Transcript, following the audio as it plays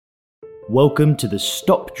Welcome to the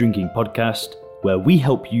Stop Drinking podcast, where we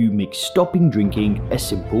help you make stopping drinking a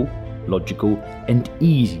simple, logical, and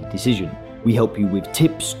easy decision. We help you with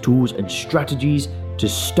tips, tools, and strategies to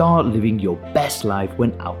start living your best life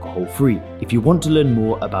when alcohol-free. If you want to learn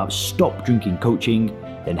more about Stop Drinking coaching,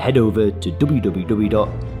 then head over to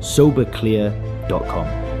www.soberclear.com.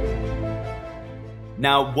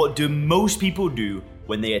 Now, what do most people do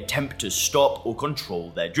when they attempt to stop or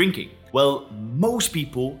control their drinking? Well, most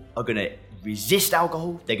people are going to resist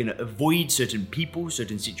alcohol, they're going to avoid certain people,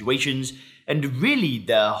 certain situations, and really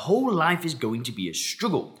their whole life is going to be a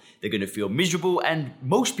struggle. They're going to feel miserable, and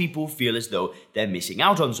most people feel as though they're missing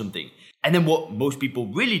out on something. And then what most people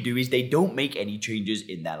really do is they don't make any changes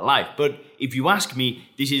in their life. But if you ask me,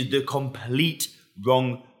 this is the complete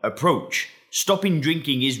wrong approach. Stopping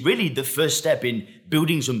drinking is really the first step in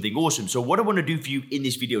building something awesome. So what I want to do for you in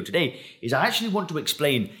this video today is I actually want to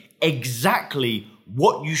explain exactly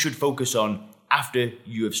what you should focus on after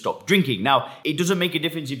you have stopped drinking. Now, it doesn't make a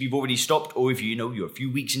difference if you've already stopped or if you're a few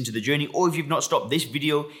weeks into the journey or if you've not stopped. This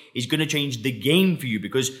video is going to change the game for you,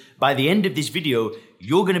 because by the end of this video,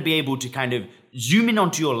 you're going to be able to kind of zoom in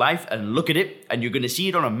onto your life and look at it, and you're going to see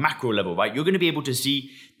it on a macro level, right? You're going to be able to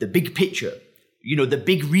see the big picture. The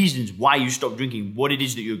big reasons why you stop drinking, what it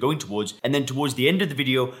is that you're going towards. And then towards the end of the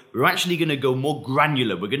video, we're actually going to go more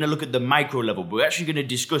granular. We're going to look at the micro level. We're actually going to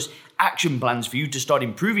discuss action plans for you to start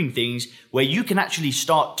improving things where you can actually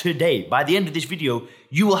start today. By the end of this video,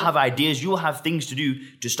 you will have ideas, you will have things to do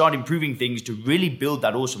to start improving things to really build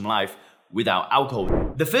that awesome life without alcohol.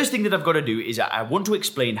 The first thing that I've got to do is I want to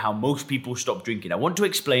explain how most people stop drinking. I want to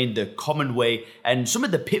explain the common way and some of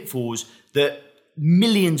the pitfalls that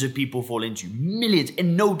millions of people fall into, millions.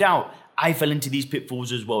 And no doubt, I fell into these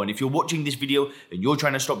pitfalls as well. And if you're watching this video and you're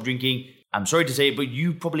trying to stop drinking, I'm sorry to say it, but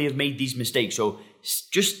you probably have made these mistakes. So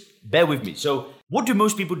just bear with me. So what do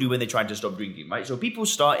most people do when they try to stop drinking, right? So people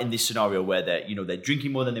start in this scenario where they're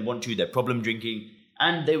drinking more than they want to, they're problem drinking,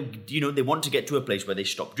 and they want to get to a place where they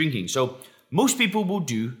stop drinking. So most people will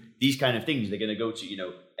do these kind of things. They're going to go to,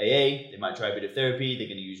 AA, they might try a bit of therapy, they're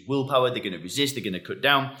going to use willpower, they're going to resist, they're going to cut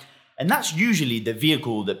down. And that's usually the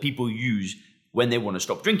vehicle that people use when they want to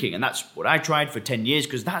stop drinking. And that's what I tried for 10 years,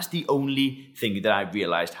 because that's the only thing that I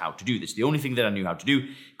realized how to do. That's the only thing that I knew how to do.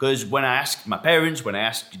 Because when I asked my parents, when I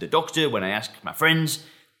asked the doctor, when I asked my friends,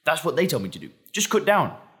 that's what they tell me to do. Just cut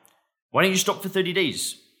down. Why don't you stop for 30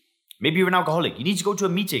 days? Maybe you're an alcoholic. You need to go to a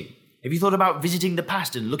meeting. Have you thought about visiting the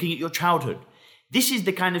past and looking at your childhood? This is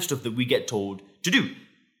the kind of stuff that we get told to do.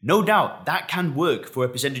 No doubt, that can work for a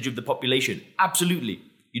percentage of the population. Absolutely.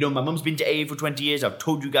 My mum's been to AA for 20 years. I've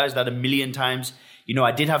told you guys that a million times.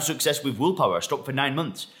 I did have success with willpower. I stopped for 9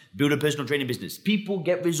 months, build a personal training business. People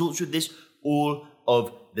get results with this all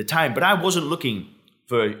of the time. But I wasn't looking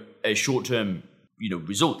for a short-term,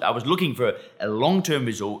 result. I was looking for a long-term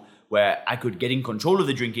result where I could get in control of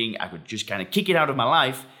the drinking. I could just kind of kick it out of my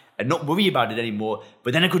life and not worry about it anymore.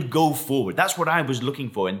 But then I could go forward. That's what I was looking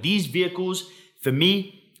for. And these vehicles, for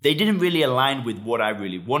me, they didn't really align with what I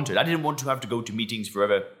really wanted. I didn't want to have to go to meetings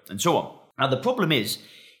forever and so on. Now, the problem is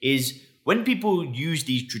when people use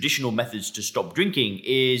these traditional methods to stop drinking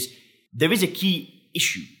there is a key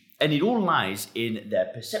issue, and it all lies in their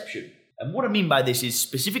perception. And what I mean by this is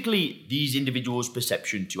specifically these individuals'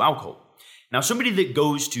 perception to alcohol. Now, somebody that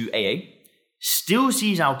goes to AA still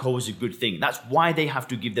sees alcohol as a good thing. That's why they have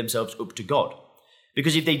to give themselves up to God.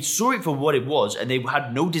 Because if they saw it for what it was and they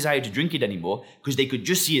had no desire to drink it anymore because they could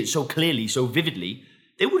just see it so clearly, so vividly,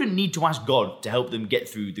 they wouldn't need to ask God to help them get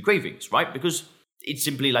through the cravings, right? Because it's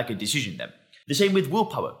simply like a decision then. The same with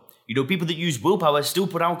willpower. People that use willpower still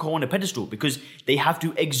put alcohol on a pedestal because they have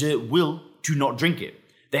to exert will to not drink it.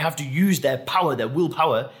 They have to use their power, their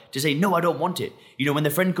willpower, to say, no, I don't want it. When the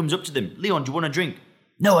friend comes up to them, Leon, do you want a drink?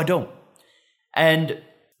 No, I don't. And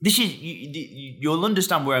this is, you'll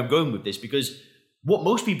understand where I'm going with this, because what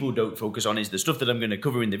most people don't focus on is the stuff that I'm going to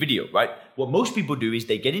cover in the video, right? What most people do is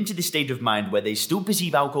they get into this state of mind where they still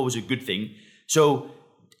perceive alcohol as a good thing. So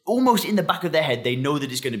almost in the back of their head, they know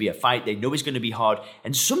that it's going to be a fight. They know it's going to be hard.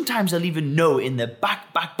 And sometimes they'll even know in the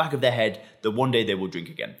back of their head that one day they will drink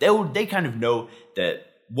again. They kind of know that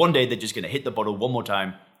one day they're just going to hit the bottle one more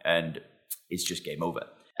time and it's just game over.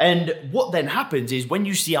 And what then happens is when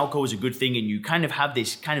you see alcohol as a good thing and you kind of have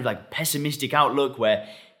this kind of like pessimistic outlook where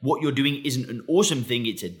what you're doing isn't an awesome thing,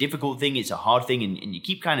 it's a difficult thing, it's a hard thing, and you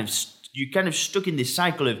keep kind of stuck in this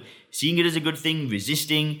cycle of seeing it as a good thing,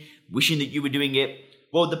 resisting, wishing that you were doing it.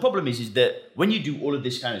 Well, the problem is that when you do all of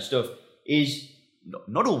this kind of stuff,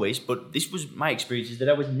 not always, but this was my experience, is that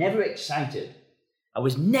I was never excited. I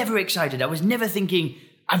was never thinking,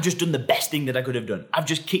 I've just done the best thing that I could have done. I've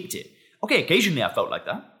just kicked it. Okay, occasionally I felt like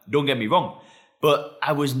that. Don't get me wrong. But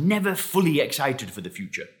I was never fully excited for the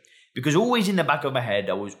future. Because always in the back of my head,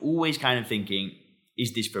 I was always kind of thinking,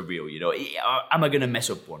 is this for real? Am I going to mess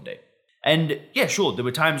up one day? And yeah, sure, there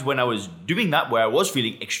were times when I was doing that where I was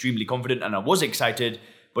feeling extremely confident and I was excited.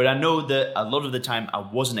 But I know that a lot of the time I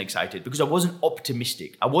wasn't excited because I wasn't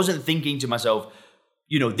optimistic. I wasn't thinking to myself,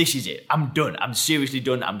 this is it. I'm done. I'm seriously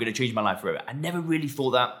done. I'm going to change my life forever. I never really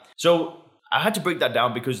thought that. So I had to break that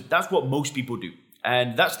down because that's what most people do.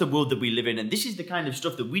 And that's the world that we live in. And this is the kind of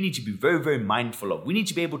stuff that we need to be very, very mindful of. We need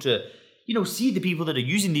to be able to, see the people that are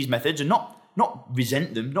using these methods and not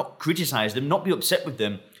resent them, not criticize them, not be upset with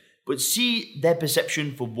them, but see their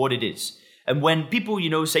perception for what it is. And when people,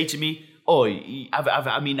 say to me, oh,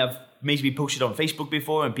 I've maybe posted on Facebook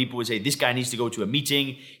before and people would say, this guy needs to go to a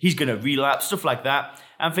meeting, he's going to relapse, stuff like that.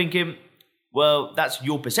 I'm thinking, well, that's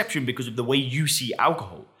your perception because of the way you see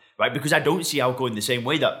alcohol, right? Because I don't see alcohol in the same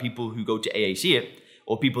way that people who go to AA see it,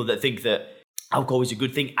 or people that think that alcohol is a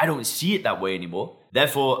good thing. I don't see it that way anymore.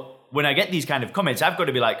 Therefore, when I get these kind of comments, I've got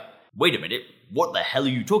to be like, wait a minute, what the hell are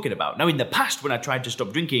you talking about? Now, in the past, when I tried to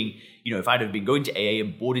stop drinking, if I'd have been going to AA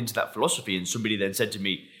and bought into that philosophy and somebody then said to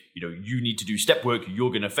me, you need to do step work, you're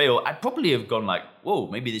going to fail, I'd probably have gone like, whoa,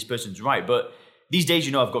 maybe this person's right. But these days,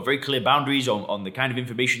 I've got very clear boundaries on the kind of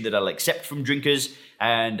information that I'll accept from drinkers.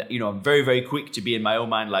 And, I'm very, very quick to be in my own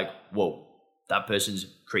mind like, whoa, that person's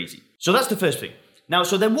crazy. So that's the first thing. Now,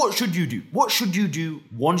 so then what should you do? What should you do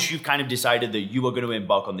once you've kind of decided that you are going to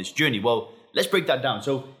embark on this journey? Well, let's break that down.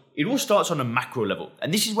 So it all starts on a macro level.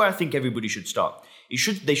 And this is where I think everybody should start.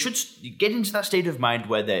 They should get into that state of mind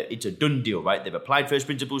where it's a done deal, right? They've applied first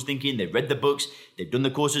principles thinking, they've read the books, they've done the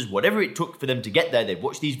courses, whatever it took for them to get there, they've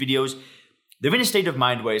watched these videos. They're in a state of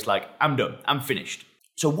mind where it's like, I'm done, I'm finished.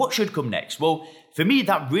 So what should come next? Well, for me,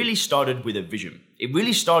 that really started with a vision. It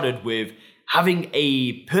really started with having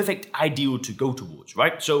a perfect ideal to go towards,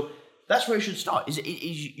 right? So that's where it should start.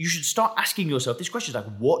 You should start asking yourself this question, like,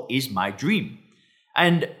 what is my dream?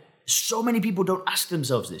 And so many people don't ask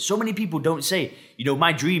themselves this. So many people don't say,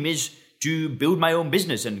 my dream is to build my own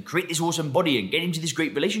business and create this awesome body and get into this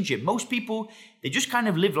great relationship. Most people, they just kind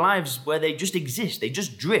of live lives where they just exist. They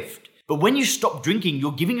just drift. But when you stop drinking,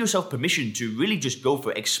 you're giving yourself permission to really just go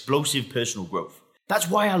for explosive personal growth. That's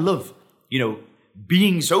why I love,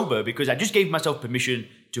 being sober, because I just gave myself permission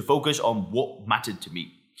to focus on what mattered to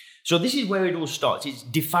me. So this is where it all starts. It's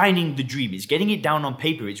defining the dream. It's getting it down on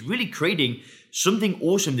paper. It's really creating something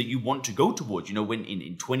awesome that you want to go towards. When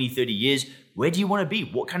in 20, 30 years, where do you want to be?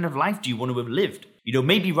 What kind of life do you want to have lived?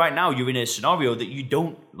 Maybe right now you're in a scenario that you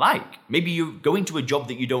don't like. Maybe you're going to a job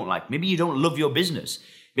that you don't like. Maybe you don't love your business.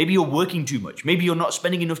 Maybe you're working too much. Maybe you're not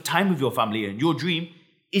spending enough time with your family, and your dream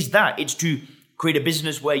is that. It's to create a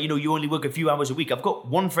business where, you only work a few hours a week. I've got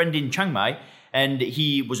one friend in Chiang Mai, and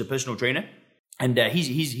he was a personal trainer, and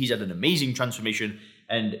he's had an amazing transformation.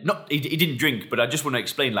 And he didn't drink, but I just want to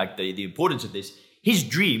explain the importance of this. His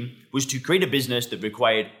dream was to create a business that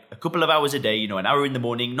required a couple of hours a day, an hour in the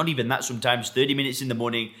morning, not even that sometimes, 30 minutes in the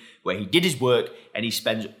morning, where he did his work and he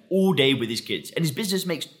spends all day with his kids. And his business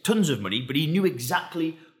makes tons of money, but he knew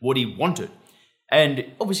exactly what he wanted. And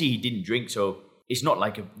obviously he didn't drink, so it's not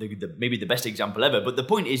like maybe the best example ever. But the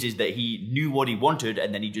point is that he knew what he wanted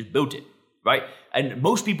and then he just built it, right? And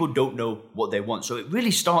most people don't know what they want. So it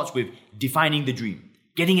really starts with defining the dream.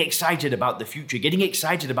 Getting excited about the future, getting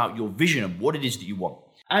excited about your vision and what it is that you want.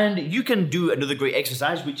 And you can do another great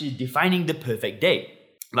exercise, which is defining the perfect day.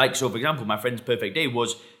 So for example, my friend's perfect day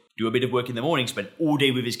was do a bit of work in the morning, spend all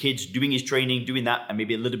day with his kids, doing his training, doing that, and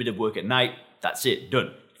maybe a little bit of work at night. That's it, done.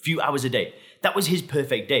 A few hours a day. That was his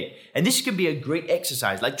perfect day. And this can be a great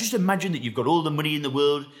exercise. Just imagine that you've got all the money in the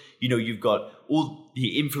world, you've got all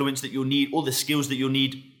the influence that you'll need, all the skills that you'll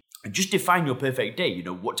need, and just define your perfect day.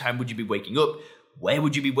 What time would you be waking up? Where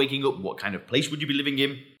would you be waking up? What kind of place would you be living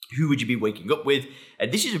in? Who would you be waking up with?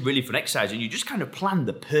 And this is a really fun exercise, and you just kind of plan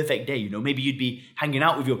the perfect day. Maybe you'd be hanging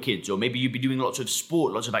out with your kids, or maybe you'd be doing lots of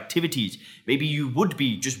sport, lots of activities. Maybe you would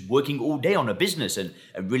be just working all day on a business and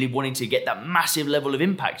really wanting to get that massive level of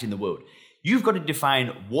impact in the world. You've got to define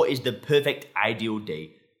what is the perfect ideal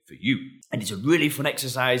day for you. And it's a really fun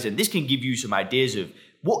exercise, and this can give you some ideas of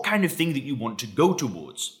what kind of thing that you want to go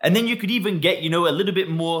towards. And then you could even get, a little bit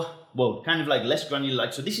more, kind of less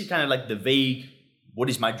granular. So this is kind of the vague, what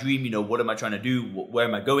is my dream? What am I trying to do? Where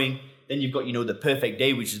am I going? Then you've got, the perfect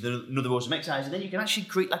day, which is another awesome exercise. And then you can actually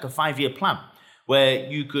create a 5-year plan where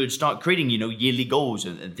you could start creating, yearly goals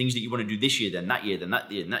and things that you want to do this year, then that year, then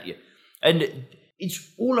that year, and that year. And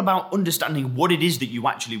it's all about understanding what it is that you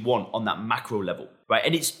actually want on that macro level, right?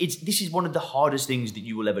 And this is one of the hardest things that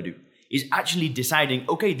you will ever do, is actually deciding,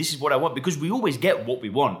 okay, this is what I want, because we always get what we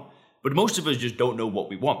want, but most of us just don't know what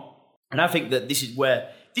we want. And I think that this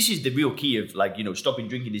is the real key of stopping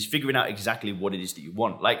drinking, is figuring out exactly what it is that you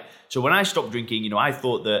want. So when I stopped drinking, I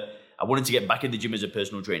thought that I wanted to get back in the gym as a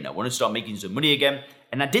personal trainer. I wanted to start making some money again.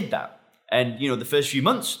 And I did that. And, the first few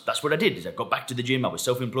months, that's what I did, is I got back to the gym. I was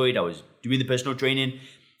self-employed. I was doing the personal training.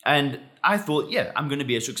 And I thought, yeah, I'm going to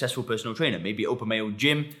be a successful personal trainer. Maybe open my own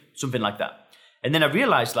gym, something like that. And then I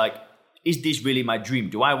realized, is this really my dream?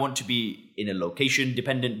 Do I want to be in a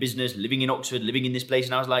location-dependent business, living in Oxford, living in this place?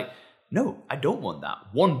 And I was like, no, I don't want that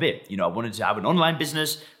one bit. I wanted to have an online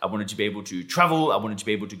business. I wanted to be able to travel. I wanted to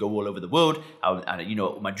be able to go all over the world.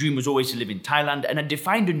 My dream was always to live in Thailand. And I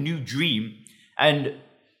defined a new dream. And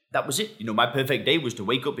that was it. My perfect day was to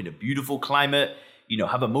wake up in a beautiful climate,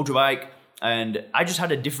 have a motorbike. And I just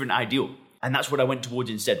had a different ideal. And that's what I went towards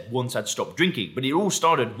instead once I'd stopped drinking. But it all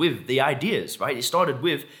started with the ideas, right? It started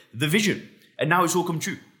with the vision. And now it's all come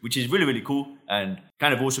true, which is really, really cool and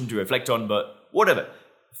kind of awesome to reflect on. But whatever.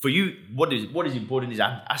 For you, what is important is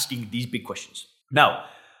asking these big questions. Now,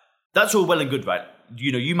 that's all well and good, right?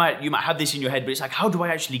 You might have this in your head, but it's like, how do I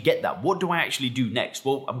actually get that? What do I actually do next?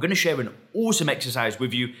 Well, I'm going to share an awesome exercise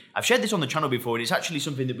with you. I've shared this on the channel before, and it's actually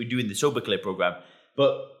something that we do in the Sober Clear program.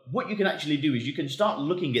 But what you can actually do is you can start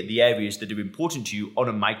looking at the areas that are important to you on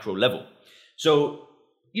a micro level. So,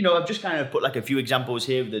 I've just kind of put a few examples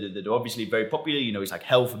here that are obviously very popular. It's like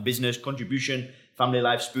health, business, contribution, family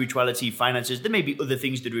life, spirituality, finances. There may be other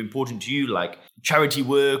things that are important to you, like charity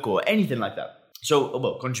work or anything like that.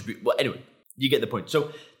 So, contribute. Well, anyway, you get the point.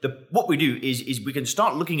 So what we do is we can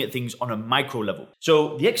start looking at things on a micro level.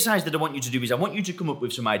 So the exercise that I want you to do is I want you to come up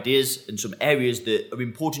with some ideas and some areas that are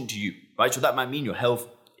important to you, right? So that might mean your health.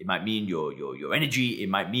 It might mean your energy. It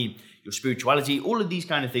might mean your spirituality. All of these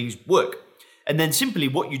kind of things work. And then simply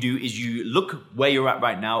what you do is you look where you're at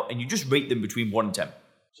right now and you just rate them between 1 and 10.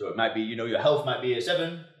 So it might be, your health might be a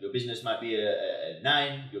 7, your business might be a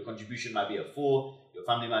 9, your contribution might be a 4, your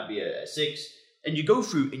family might be a 6. And you go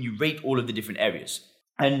through and you rate all of the different areas.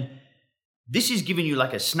 And this is giving you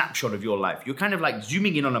a snapshot of your life. You're kind of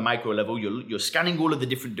zooming in on a micro level. You're scanning all of the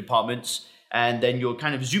different departments. And then you're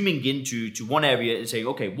kind of zooming into one area and saying,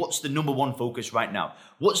 okay, what's the number one focus right now?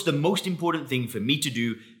 What's the most important thing for me to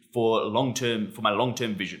do for my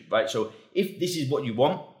long-term vision, right? So if this is what you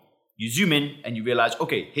want, you zoom in and you realize,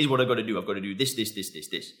 okay, here's what I got to do. I've got to do this.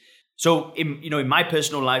 So in my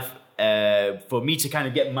personal life, for me to kind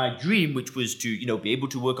of get my dream, which was to, be able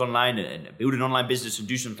to work online and build an online business and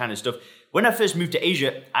do some kind of stuff. When I first moved to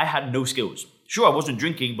Asia, I had no skills. Sure, I wasn't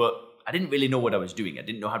drinking, but I didn't really know what I was doing. I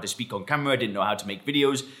didn't know how to speak on camera. I didn't know how to make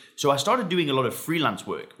videos. So I started doing a lot of freelance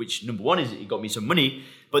work, which number one is it got me some money.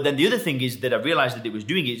 But then the other thing is that I realized that it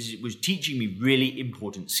was teaching me really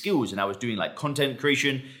important skills. And I was doing content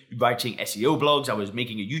creation, writing SEO blogs. I was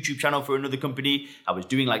making a YouTube channel for another company. I was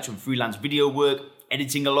doing some freelance video work,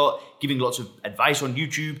 editing a lot, giving lots of advice on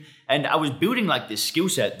YouTube. And I was building this skill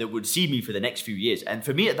set that would see me for the next few years. And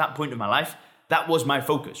for me at that point in my life, that was my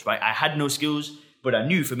focus, right? I had no skills. But I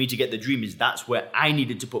knew for me to get the dream that's where I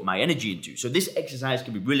needed to put my energy into. So this exercise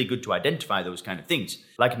can be really good to identify those kind of things.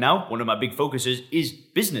 Now, one of my big focuses is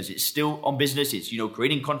business. It's still on business. It's,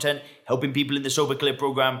 creating content, helping people in the Sober Clear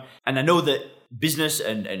program. And I know that business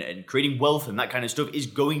and creating wealth and that kind of stuff is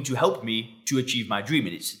going to help me to achieve my dream.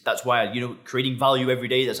 And that's why, creating value every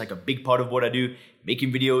day, that's a big part of what I do.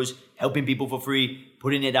 Making videos, helping people for free,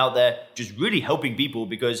 putting it out there, just really helping people,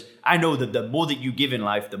 because I know that the more that you give in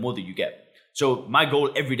life, the more that you get. So my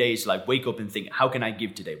goal every day is wake up and think, how can I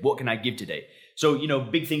give today? What can I give today? So,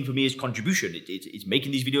 big thing for me is contribution. It's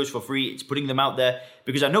making these videos for free. It's putting them out there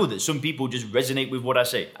because I know that some people just resonate with what I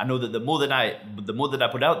say. I know that the more that I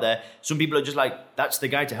put out there, some people are just that's the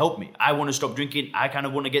guy to help me. I want to stop drinking. I kind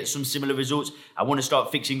of want to get some similar results. I want to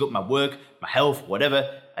start fixing up my work, my health, whatever.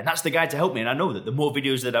 And that's the guy to help me. And I know that the more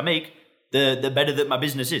videos that I make, the better that my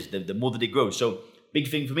business is, the more that it grows. So big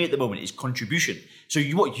thing for me at the moment is contribution. So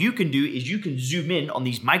what you can do is you can zoom in on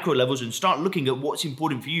these micro levels and start looking at what's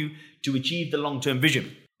important for you to achieve the long-term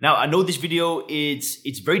vision. Now, I know this video,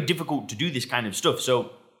 it's very difficult to do this kind of stuff.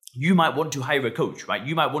 So you might want to hire a coach, right?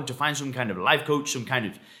 You might want to find some kind of life coach, some kind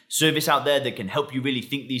of service out there that can help you really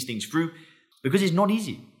think these things through, because it's not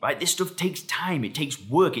easy, right? This stuff takes time, it takes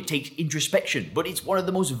work, it takes introspection, but it's one of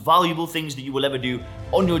the most valuable things that you will ever do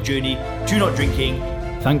on your journey to not drinking.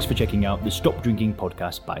 Thanks for checking out the Stop Drinking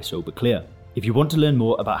podcast by Sober Clear. If you want to learn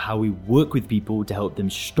more about how we work with people to help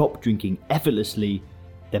them stop drinking effortlessly,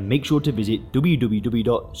 then make sure to visit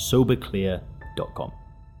www.soberclear.com.